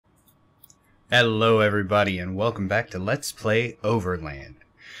Hello everybody and welcome back to Let's Play Overland.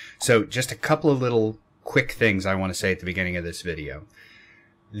 So just a couple of little quick things I want to say at the beginning of this video.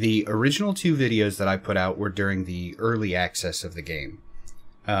 The original two videos that I put out were during the early access of the game.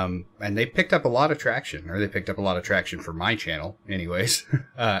 And they picked up a lot of traction, or they picked up a lot of traction for my channel anyways.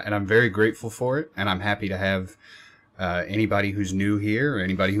 And I'm very grateful for it, and I'm happy to have anybody who's new here, or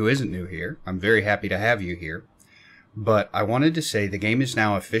anybody who isn't new here. I'm very happy to have you here. But I wanted to say the game is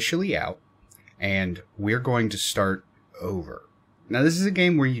now officially out, and we're going to start over. Now, this is a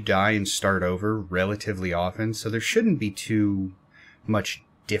game where you die and start over relatively often, so there shouldn't be too much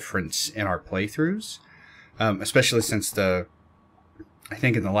difference in our playthroughs, especially since I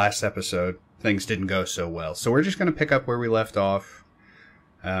think in the last episode, things didn't go so well. So we're just going to pick up where we left off,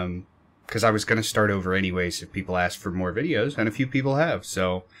 because I was going to start over anyways if people asked for more videos, and a few people have.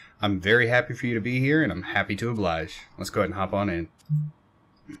 So I'm very happy for you to be here, and I'm happy to oblige. Let's go ahead and hop on in.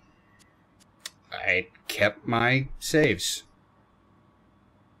 I kept my saves.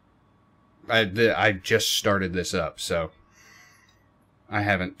 I just started this up, so I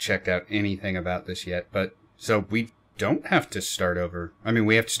haven't checked out anything about this yet. But so we don't have to start over. I mean,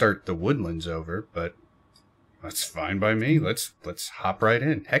 we have to start the woodlands over, but that's fine by me. Let's hop right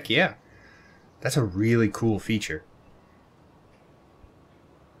in. Heck yeah. That's a really cool feature.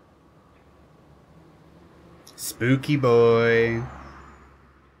 Spooky boy.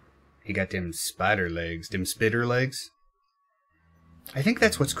 He got them spider legs. Them spitter legs. I think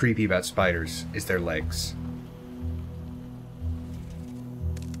that's what's creepy about spiders, is their legs.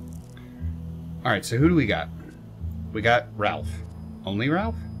 Alright, so who do we got? We got Ralph. Only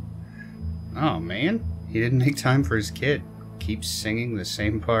Ralph? Oh, man. He didn't make time for his kid. Keeps singing the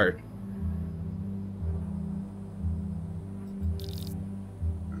same part.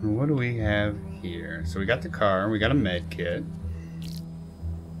 What do we have here? So we got the car. We got a med kit.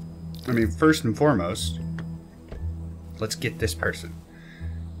 I mean, first and foremost, let's get this person.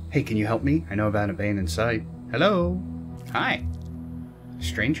 Hey, can you help me? I know about an abandoned site. Hello? Hi.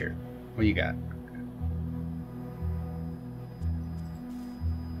 Stranger. What you got?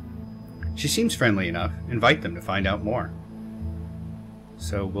 She seems friendly enough. Invite them to find out more.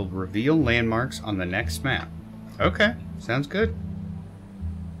 So we'll reveal landmarks on the next map. Okay, sounds good.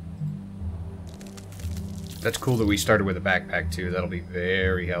 That's cool that we started with a backpack too. That'll be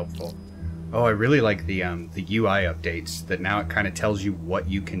very helpful. Oh, I really like the UI updates. That now it kind of tells you what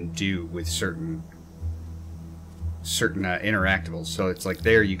you can do with certain interactables. So it's like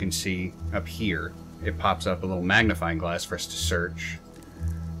there you can see up here. It pops up a little magnifying glass for us to search.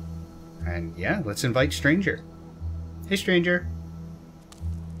 And yeah, let's invite Stranger. Hey, Stranger.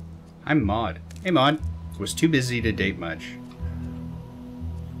 I'm Maud. Hey, Maud. Was too busy to date much.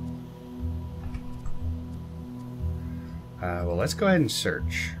 Well, let's go ahead and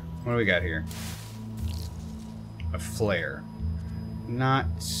search. What do we got here? A flare.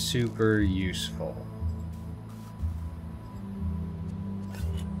 Not super useful.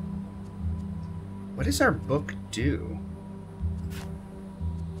 What does our book do?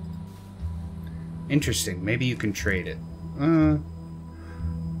 Interesting. Maybe you can trade it.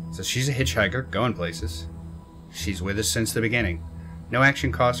 So she's a hitchhiker, going places. She's with us since the beginning. No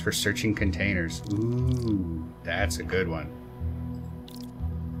action cost for searching containers. Ooh, that's a good one.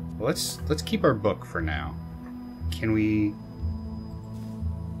 Well, let's keep our book for now. Can we...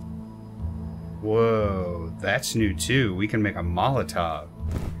 Whoa, that's new too. We can make a Molotov.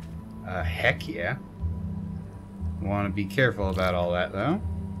 Heck yeah. Want to be careful about all that though.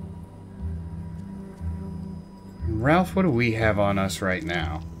 Ralph, what do we have on us right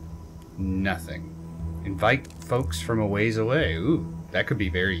now? Nothing. Invite folks from a ways away. Ooh, that could be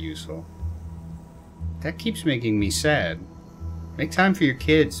very useful. That keeps making me sad. Make time for your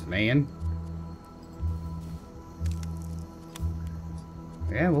kids, man.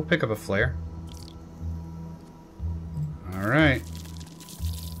 Yeah, we'll pick up a flare. Alright.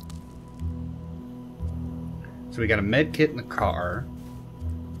 So we got a med kit in the car.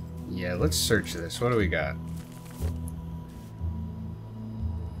 Yeah, let's search this. What do we got?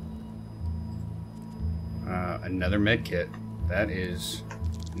 Another med kit. That is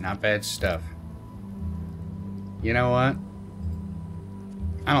not bad stuff. You know what?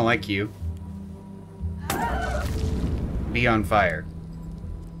 I don't like you. Be on fire.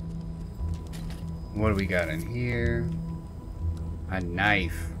 What do we got in here? A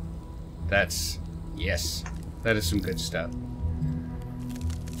knife. That's... yes. That is some good stuff.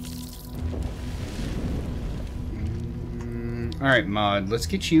 Alright, Maud, let's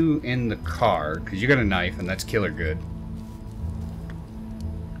get you in the car, because you got a knife, and that's killer good.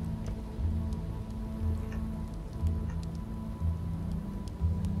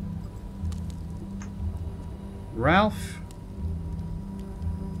 Ralph,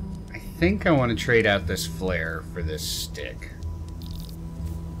 I think I want to trade out this flare for this stick.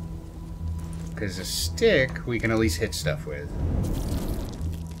 Because a stick we can at least hit stuff with.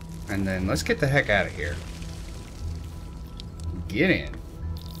 And then let's get the heck out of here. Get in.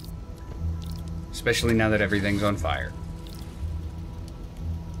 Especially now that everything's on fire.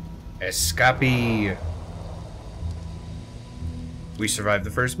 Escape! We survived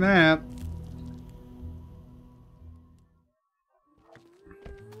the first map.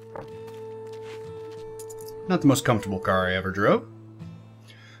 Not the most comfortable car I ever drove.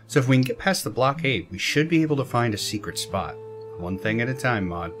 So if we can get past the blockade, we should be able to find a secret spot. One thing at a time,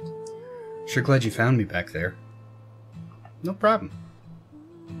 Maud. Sure glad you found me back there. No problem.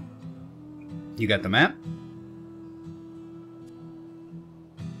 You got the map?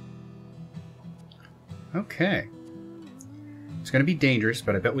 Okay. It's going to be dangerous,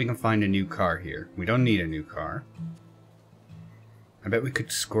 but I bet we can find a new car here. We don't need a new car. I bet we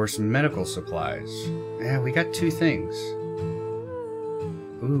could score some medical supplies. Yeah, we got 2 things.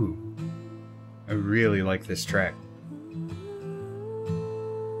 Ooh. I really like this track.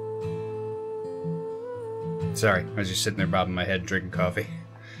 Sorry, I was just sitting there bobbing my head drinking coffee.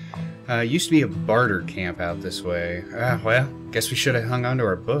 Used to be a barter camp out this way. Well, guess we should have hung on to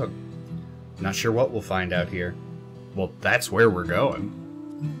our book. Not sure what we'll find out here. Well, that's where we're going.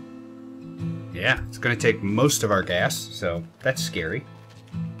 Yeah, it's going to take most of our gas, so that's scary.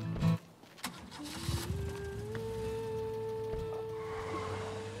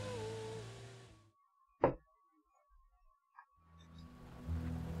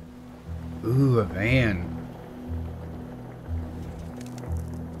 Ooh, a van.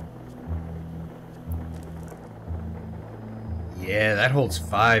 Yeah, that holds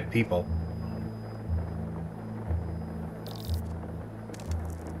 5 people.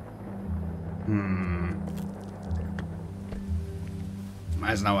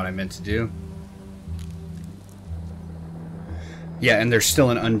 That's not what I meant to do. Yeah, and there's still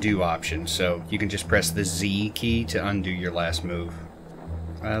an undo option, so you can just press the Z key to undo your last move.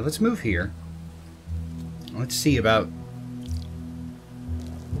 Let's move here. Let's see about...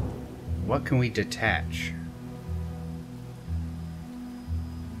 what can we detach?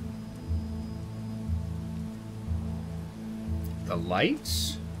 The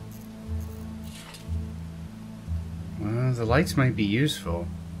lights? Well, the lights might be useful.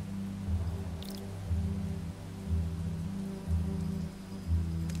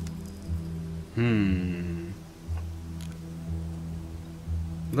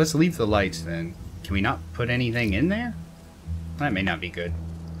 Let's leave the lights then. Can we not put anything in there? That may not be good.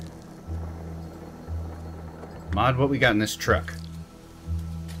 Mod, what we got in this truck?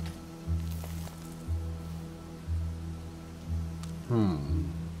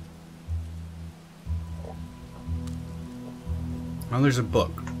 Well, there's a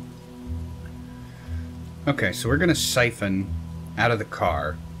book. Okay, so we're going to siphon out of the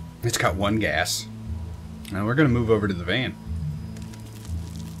car. It's got 1 gas. Now we're going to move over to the van.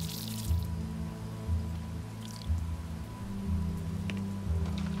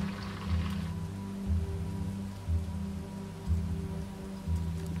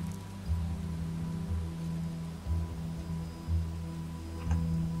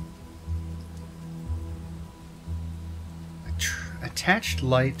 Attached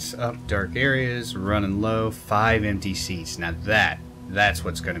lights up dark areas, running low, 5 empty seats. Now that's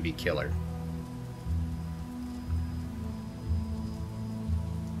what's going to be killer.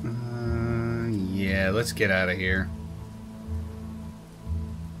 Yeah, let's get out of here.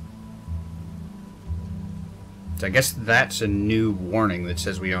 So I guess that's a new warning that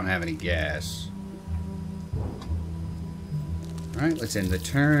says we don't have any gas. Alright, let's end the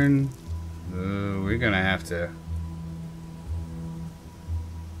turn. We're going to have to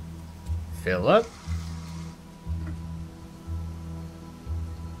fill up.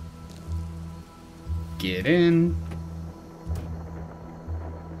 Get in.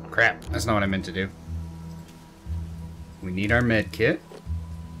 Crap, that's not what I meant to do. We need our med kit.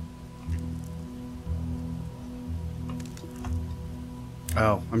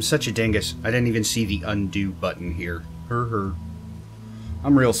 Oh, I'm such a dingus. I didn't even see the undo button here. I'm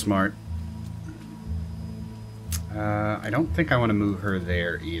real smart. I don't think I want to move her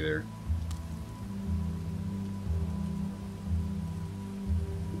there either.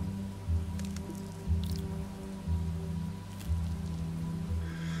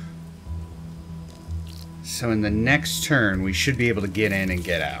 So in the next turn, we should be able to get in and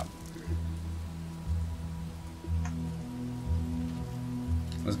get out.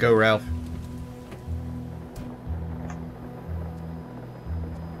 Let's go, Ralph.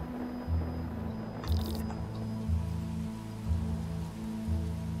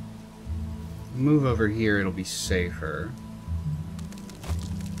 move over here, it'll be safer.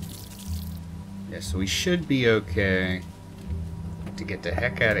 Yeah, so we should be okay to get the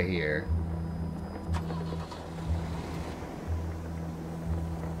heck out of here.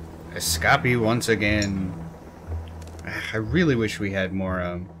 Escape once again. I really wish we had more,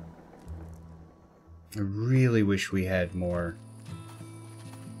 I really wish we had more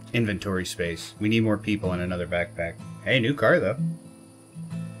inventory space. We need more people in another backpack. Hey, new car, though.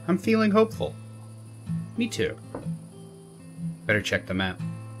 I'm feeling hopeful. Me too. Better check the map.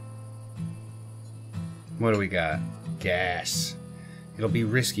 What do we got? Gas. It'll be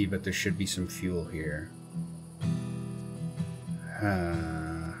risky, but there should be some fuel here.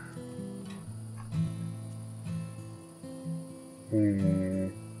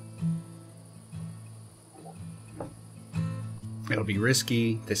 It'll be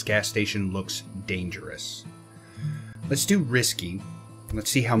risky. This gas station looks dangerous. Let's do risky. Let's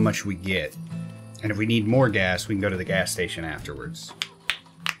see how much we get. And if we need more gas, we can go to the gas station afterwards.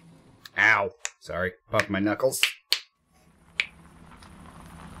 Ow! Sorry, popped my knuckles.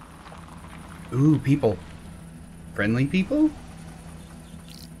 Ooh, people. Friendly people?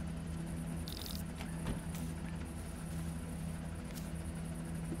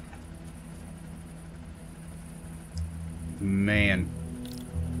 Man.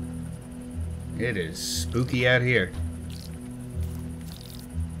 It is spooky out here.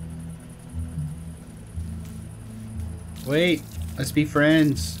 Wait, let's be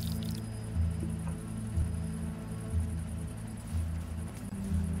friends.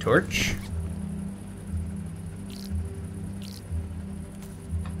 Torch?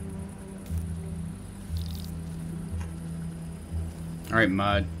 Alright,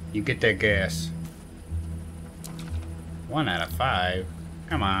 Mud. You get that gas. 1 out of 5.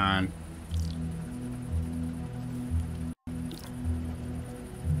 Come on.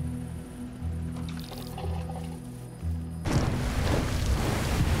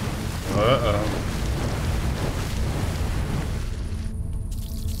 Uh-oh.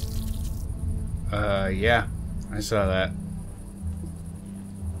 Yeah. I saw that.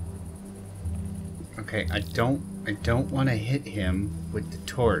 Okay, I don't want to hit him with the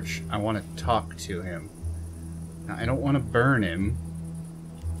torch. I want to talk to him. Now, I don't want to burn him.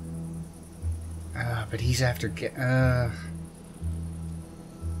 But he's after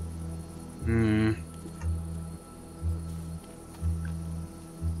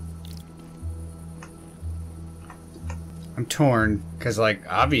I'm torn, because, like,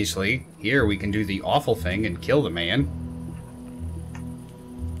 obviously, here we can do the awful thing and kill the man.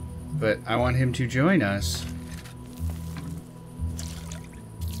 But I want him to join us.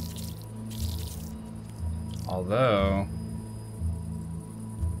 Although...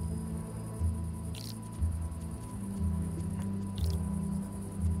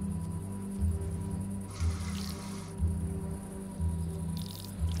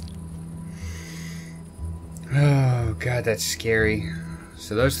 oh, God, that's scary.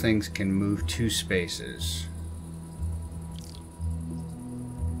 So those things can move 2 spaces.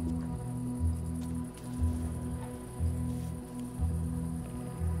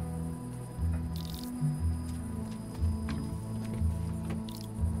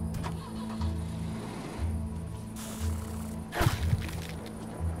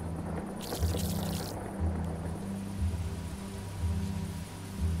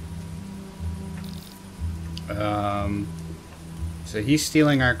 So he's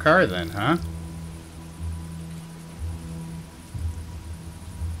stealing our car then, huh?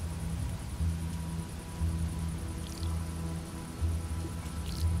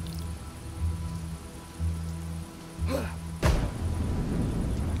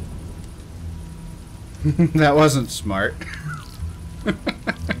 That wasn't smart.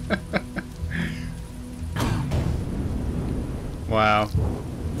 Wow.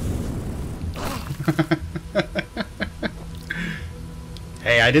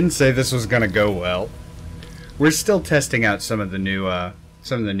 Hey, I didn't say this was gonna go well. We're still testing out some of the new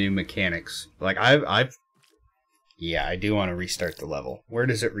mechanics. Like yeah, I do want to restart the level. Where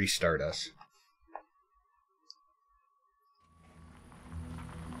does it restart us?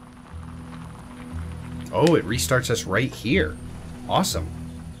 Oh, it restarts us right here. Awesome.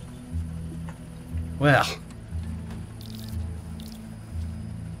 Well,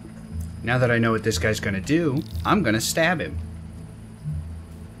 now that I know what this guy's gonna do, I'm gonna stab him.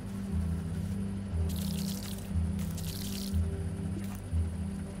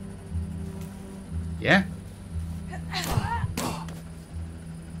 Yeah?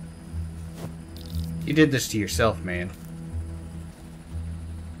 You did this to yourself, man.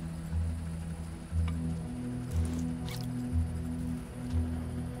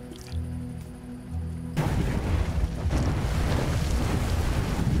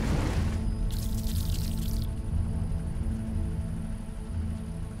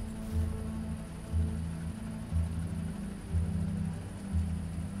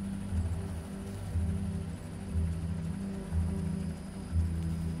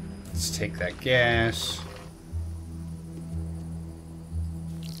 Let's take that gas.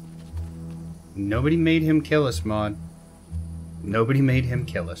 Nobody made him kill us, Maud. Nobody made him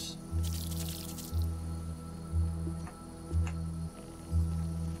kill us.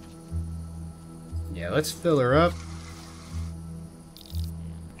 Yeah, let's fill her up.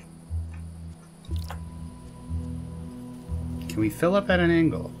 Can we fill up at an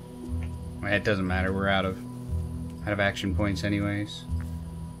angle? Well, it doesn't matter. We're out of action points anyways.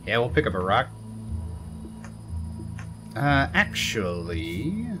 Yeah, we'll pick up a rock.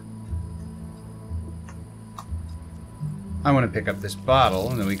 Actually, I want to pick up this bottle,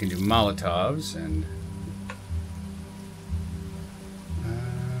 and then we can do Molotovs, and...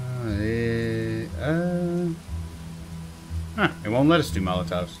 it won't let us do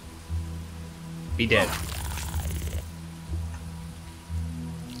Molotovs. Be dead.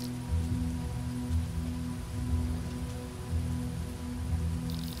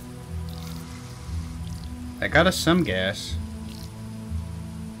 That got us some gas.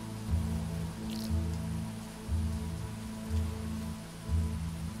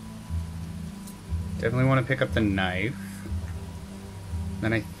 Definitely want to pick up the knife.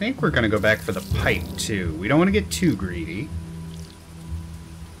 Then I think we're going to go back for the pipe, too. We don't want to get too greedy.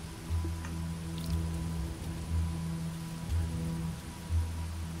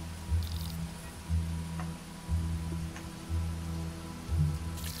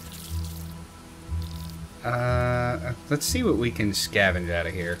 Let's see what we can scavenge out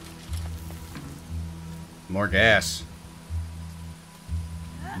of here. More gas.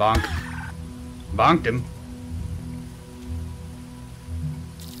 Bonk. Bonked him.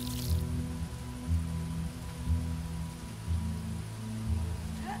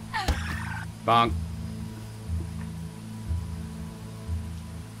 Bonk.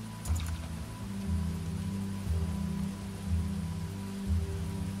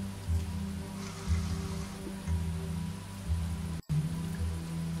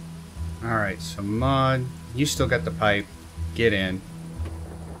 Alright, so Maud, you still got the pipe. Get in.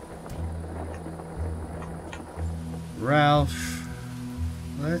 Ralph,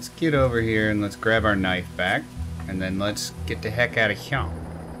 let's get over here and let's grab our knife back. And then let's get the heck out of here.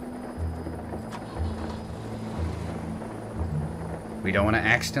 We don't want to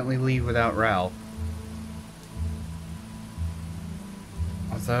accidentally leave without Ralph.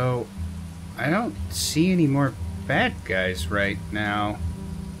 Although, I don't see any more bad guys right now.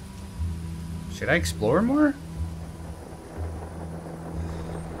 Should I explore more?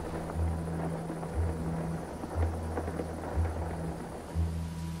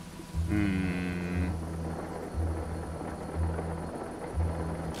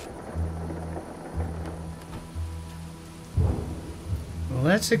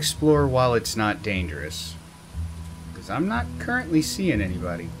 Let's explore while it's not dangerous. Because I'm not currently seeing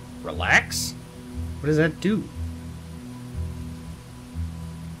anybody. Relax? What does that do?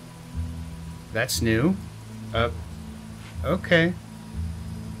 That's new. Okay.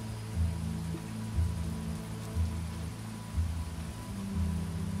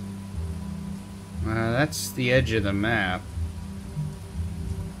 That's the edge of the map.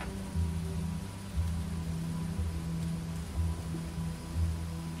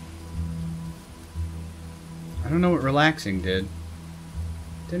 I don't know what relaxing did.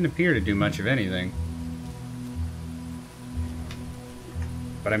 Didn't appear to do much of anything.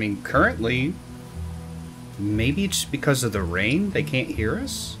 But I mean, currently, maybe it's because of the rain they can't hear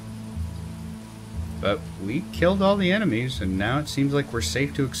us? But we killed all the enemies, and now it seems like we're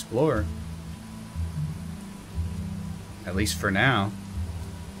safe to explore. At least for now.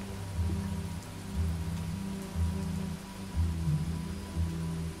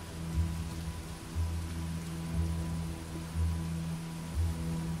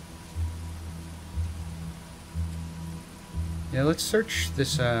 Yeah, let's search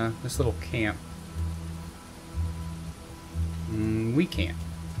this this little camp. We can't.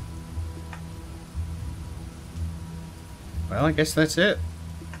 Well, I guess that's it.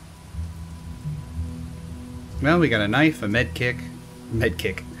 Well, we got a knife, a med kick,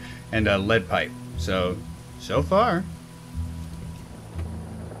 and a lead pipe. So far.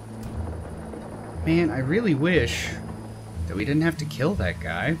 Man, I really wish that we didn't have to kill that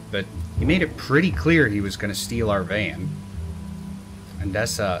guy, but he made it pretty clear he was going to steal our van. And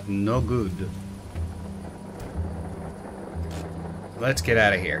that's no good. Let's get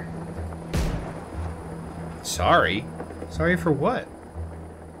out of here. Sorry? Sorry for what?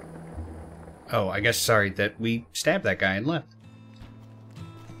 Oh, I guess sorry that we stabbed that guy and left.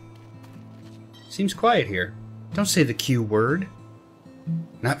 Seems quiet here. Don't say the Q word.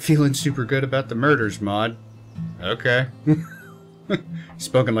 Not feeling super good about the murders, Maud. Okay.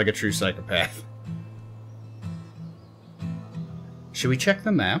 Spoken like a true psychopath. Should we check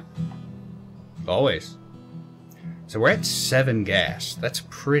the map? Always. So we're at 7 gas. That's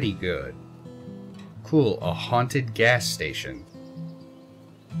pretty good. Cool, a haunted gas station.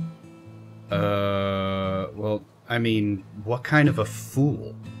 Well, I mean, what kind of a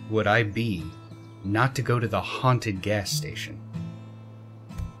fool would I be not to go to the haunted gas station?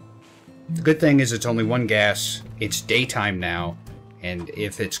 The good thing is it's only 1 gas, it's daytime now, and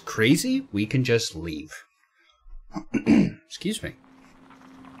if it's crazy, we can just leave. Excuse me.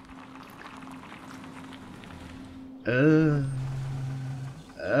 Can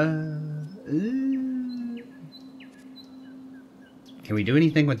we do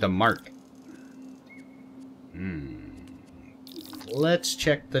anything with the mark? Let's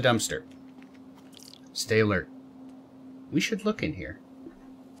check the dumpster. Stay alert. We should look in here.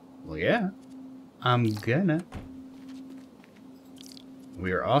 Well, yeah. I'm gonna.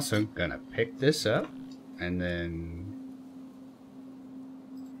 We are also gonna pick this up and then...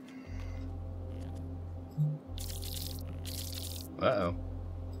 Uh-oh.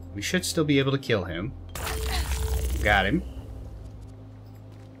 We should still be able to kill him. Got him.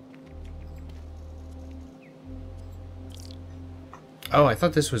 Oh, I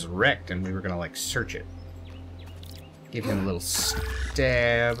thought this was wrecked and we were gonna, like, search it. Give him a little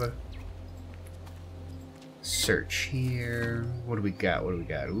stab. Search here. What do we got? What do we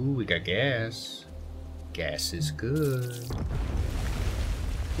got? Ooh, we got gas. Gas is good.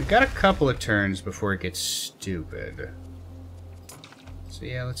 We got a couple of turns before it gets stupid. So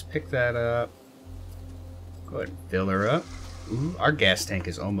yeah, let's pick that up. Go ahead and fill her up. Ooh, our gas tank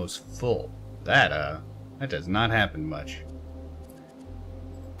is almost full. That does not happen much.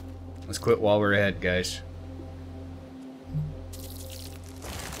 Let's quit while we're ahead, guys.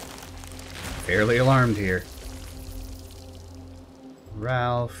 Fairly alarmed here.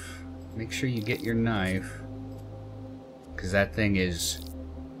 Ralph, make sure you get your knife. Because that thing is...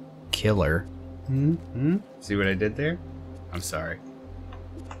 killer. See what I did there? I'm sorry.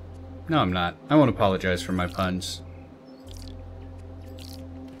 No, I'm not. I won't apologize for my puns.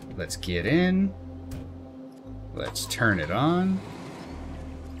 Let's get in. Let's turn it on.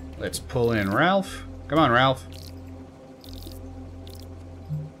 Let's pull in Ralph. Come on, Ralph.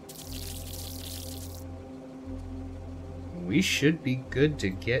 We should be good to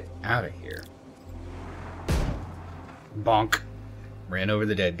get out of here. Bonk. Ran over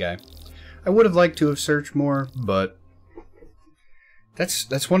the dead guy. I would have liked to have searched more, but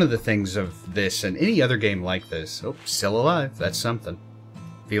that's one of the things of this and any other game like this. Oh, still alive. That's something.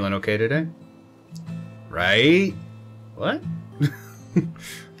 Feeling okay today? Right? What?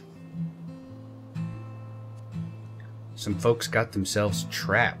 Some folks got themselves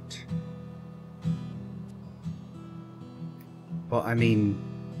trapped. Well, I mean,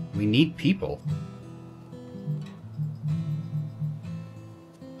 we need people.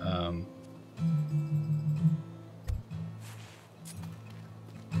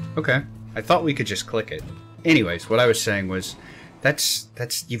 Okay. I thought we could just click it. Anyways, what I was saying was that's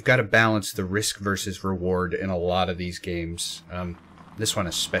you've got to balance the risk versus reward in a lot of these games. This one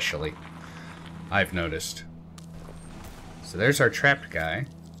especially, I've noticed. So there's our trapped guy.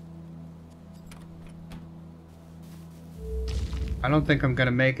 I don't think I'm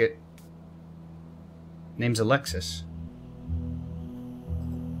gonna make it. Name's Alexis.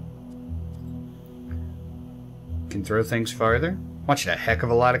 Can throw things farther. Watched a heck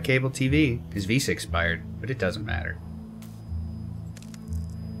of a lot of cable TV. His Visa expired, but it doesn't matter.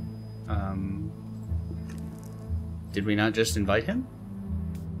 Did we not just invite him?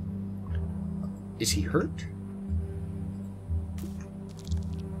 Is he hurt?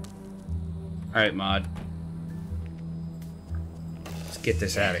 Alright, Mod. Let's get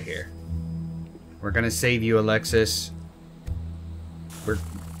this out of here. We're gonna save you, Alexis.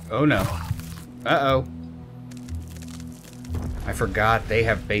 Oh no. Uh-oh. I forgot they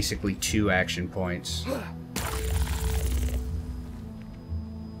have basically 2 action points.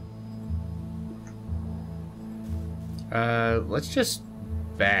 Let's just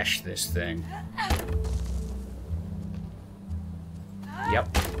bash this thing.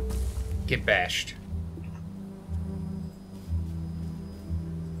 Yep. Get bashed.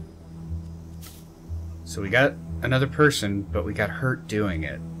 So we got another person, but we got hurt doing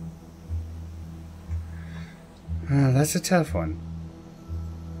it. That's a tough one.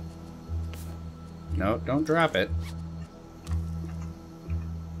 No, don't drop it.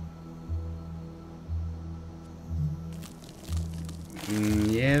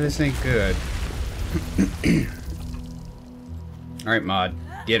 Yeah, this ain't good. Alright, Mod.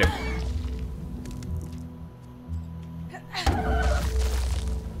 Get him.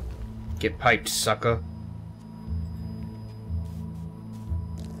 Get piped, sucker.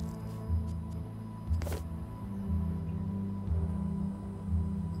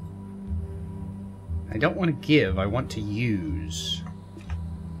 I don't want to give, I want to use.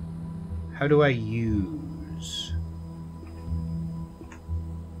 How do I use?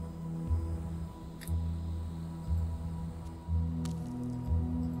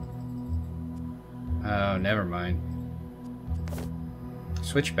 Oh, never mind.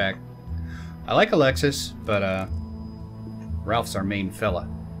 Switchback. I like Alexis, but Ralph's our main fella.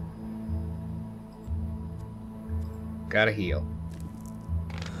 Gotta heal.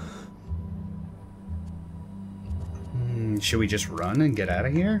 Should we just run and get out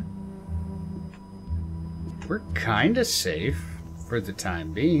of here? We're kinda safe for the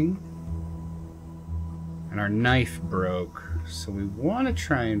time being. And our knife broke, so we want to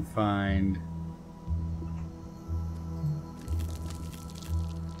try and find...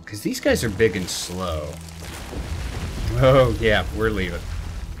 Because these guys are big and slow. Oh, yeah, we're leaving.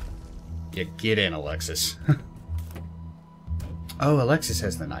 Yeah, get in, Alexis. Oh, Alexis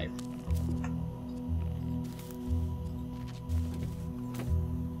has the knife.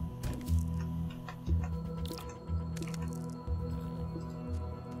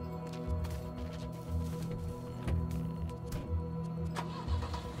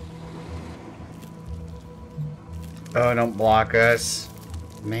 Oh, don't block us.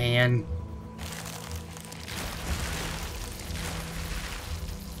 Man.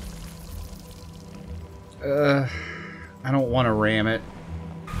 I don't want to ram it.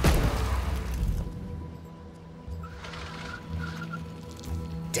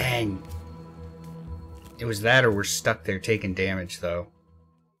 Dang. It was that or we're stuck there taking damage, though.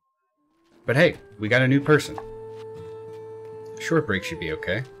 But hey, we got a new person. Short break should be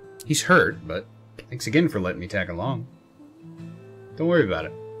okay. He's hurt, but thanks again for letting me tag along. Don't worry about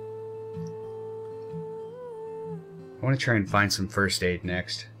it. I want to try and find some first aid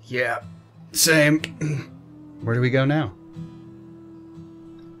next. Yeah, same. Where do we go now?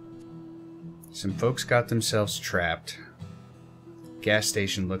 Some folks got themselves trapped. Gas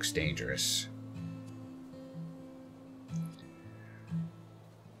station looks dangerous.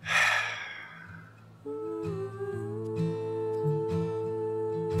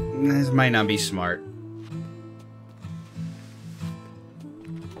 This might not be smart.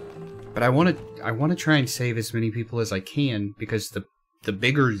 But I want to try and save as many people as I can, because the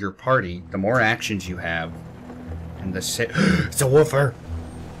bigger your party, the more actions you have, and the it's a woofer.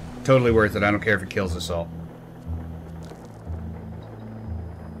 Totally worth it. I don't care if it kills us all.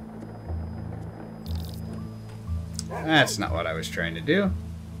 That's not what I was trying to do.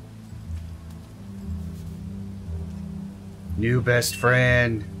 New best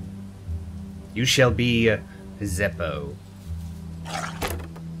friend. You shall be Zeppo.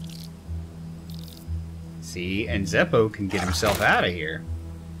 See, and Zeppo can get himself out of here.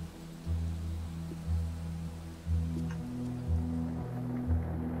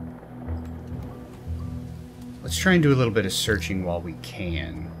 Let's try and do a little bit of searching while we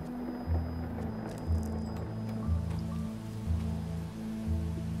can.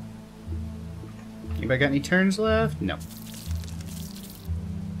 Anybody got any turns left? No.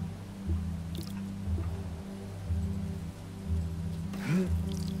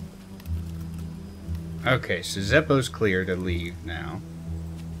 Okay, so Zeppo's clear to leave now.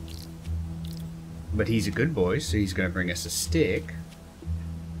 But he's a good boy, so he's going to bring us a stick.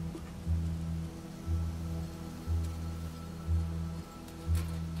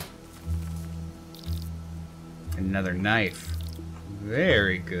 Another knife.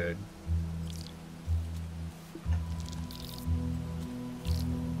 Very good.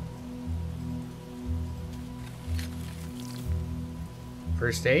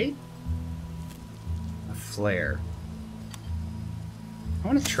 First aid? A flare. I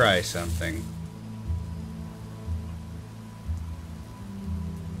want to try something.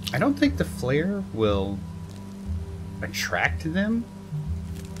 I don't think the flare will attract them,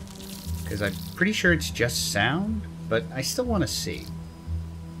 because I'm pretty sure it's just sound, but I still want to see.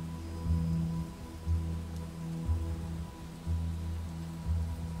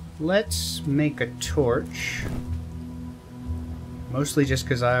 Let's make a torch. Mostly just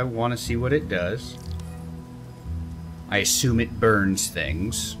because I want to see what it does. I assume it burns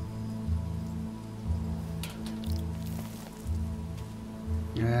things.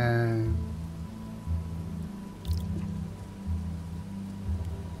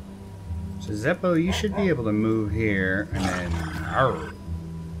 So Zeppo, you should be able to move here, and then... Arr.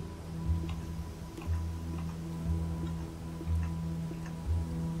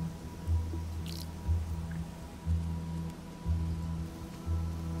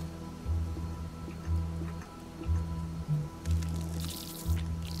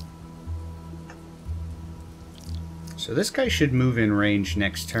 So this guy should move in range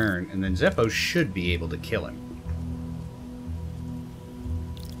next turn, and then Zeppo should be able to kill him.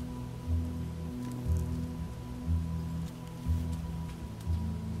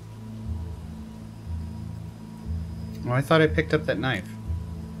 Oh, I thought I picked up that knife.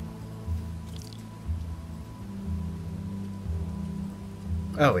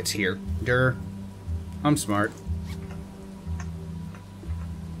 Oh, it's here. Durr. I'm smart.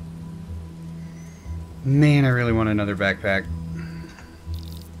 Man, I really want another backpack.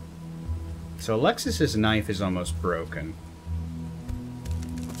 So Alexis's knife is almost broken.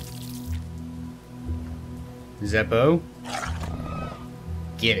 Zeppo.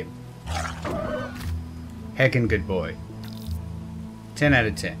 Get him. Heckin' good boy. 10 out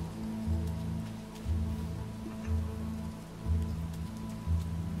of 10.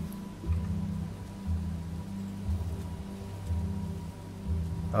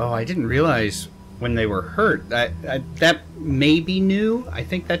 Oh, I didn't realize when they were hurt. That may be new. I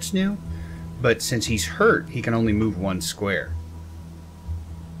think that's new. But since he's hurt, he can only move one square.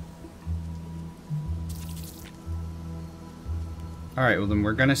 Alright, well then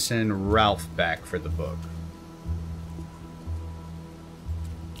we're going to send Ralph back for the book.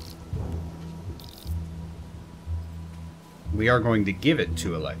 We are going to give it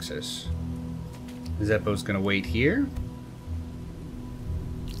to Alexis. Zeppo's going to wait here.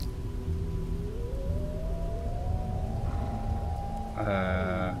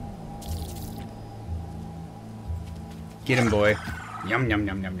 Get him, boy. Yum, yum,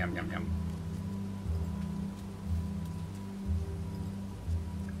 yum, yum, yum, yum, yum.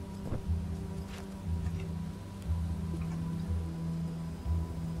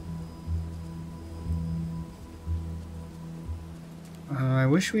 I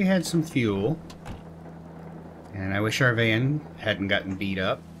wish we had some fuel. And I wish our van hadn't gotten beat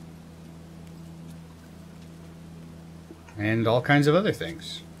up. And all kinds of other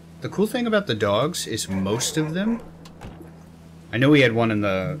things. The cool thing about the dogs is most of them... I know we had one in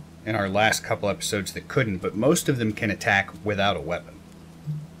our last couple episodes that couldn't, but most of them can attack without a weapon.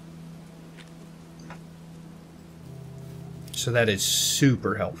 So that is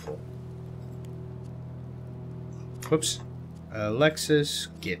super helpful. Whoops. Alexis,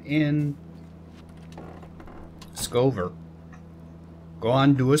 get in. Let's go over. Go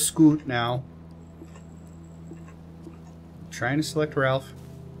on, do a scoot now. Trying to select Ralph.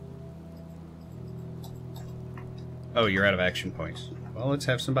 Oh, you're out of action points. Well, let's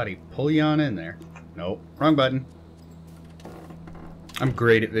have somebody pull you on in there. Nope, wrong button. I'm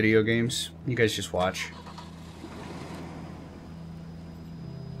great at video games. You guys just watch.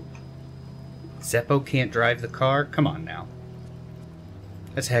 Zeppo can't drive the car? Come on now.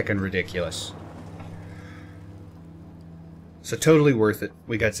 That's heckin' ridiculous. So totally worth it.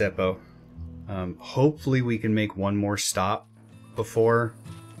 We got Zeppo. Hopefully we can make one more stop before...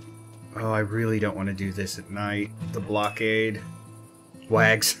 Oh, I really don't want to do this at night. The blockade.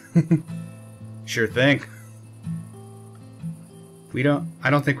 Wags. Sure thing. I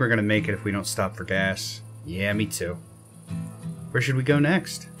don't think we're going to make it if we don't stop for gas. Yeah, me too. Where should we go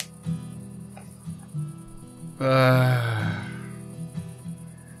next? We're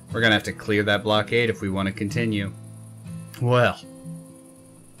going to have to clear that blockade if we want to continue. Well,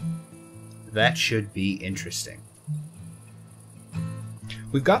 that should be interesting.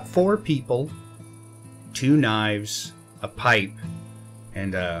 We've got 4 people, 2 knives, a pipe,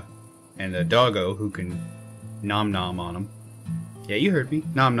 and a doggo who can nom nom on them. Yeah, you heard me.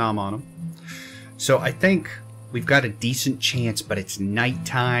 Nom nom on them. So I think we've got a decent chance, but it's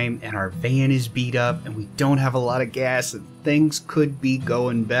nighttime and our van is beat up and we don't have a lot of gas and things could be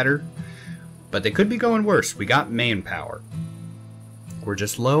going better. But they could be going worse. We got manpower. We're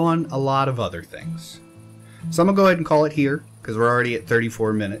just low on a lot of other things. So I'm going to go ahead and call it here, because we're already at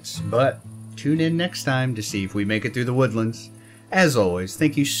 34 minutes. But tune in next time to see if we make it through the woodlands. As always,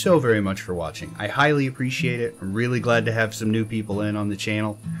 thank you so very much for watching. I highly appreciate it. I'm really glad to have some new people in on the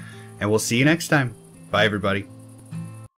channel. And we'll see you next time. Bye, everybody.